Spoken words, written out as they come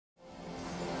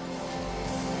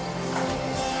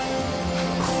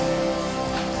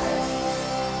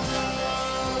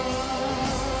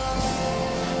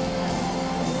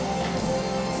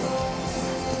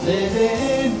living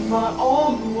in my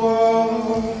own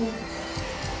world.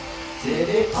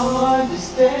 Didn't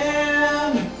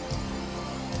understand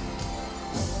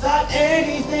that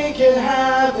anything can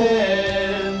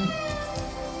happen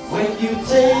when you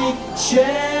take a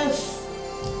chance.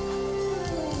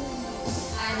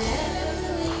 I never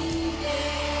believed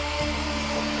it,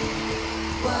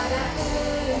 what I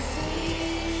couldn't see.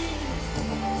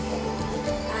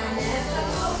 I never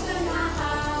opened my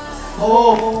heart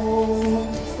Oh,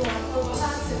 for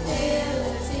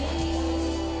possibilities.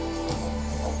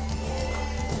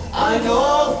 I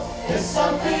know that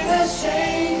something has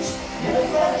changed.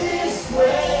 Never this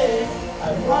way. I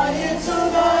want you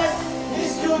tonight.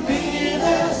 This could be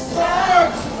the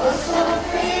start of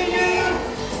something new.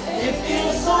 It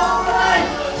feels alright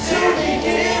to be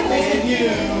here with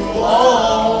you.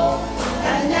 Oh,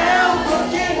 and now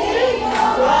looking in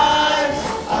your eyes,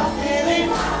 I'm feeling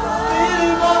my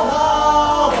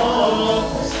heart.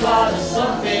 The start of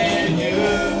something new.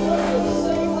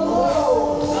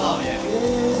 Oh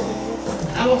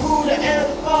yeah. I'm who the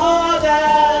ever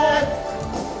that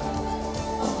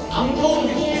I'm going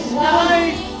here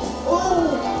tonight. Oh,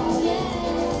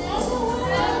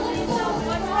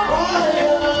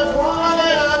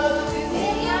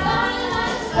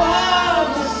 by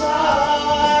the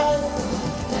side.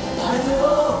 I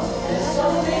know that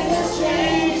something has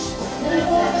changed.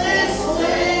 Never this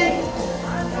way.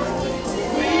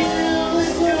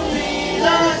 This could be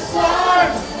the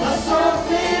start of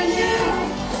something new.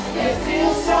 It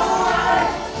feels so right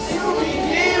to be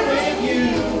here with you.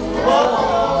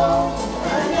 Oh,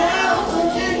 and now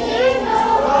looking in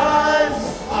your eyes,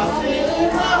 I feel in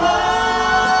my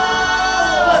heart.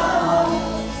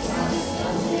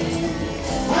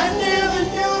 I never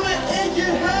knew that it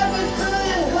could happen till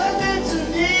it happened to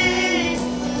me.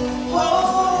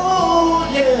 Oh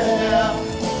yeah,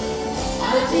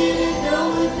 I didn't know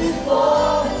it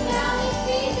before. Now it's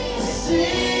easy to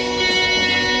See.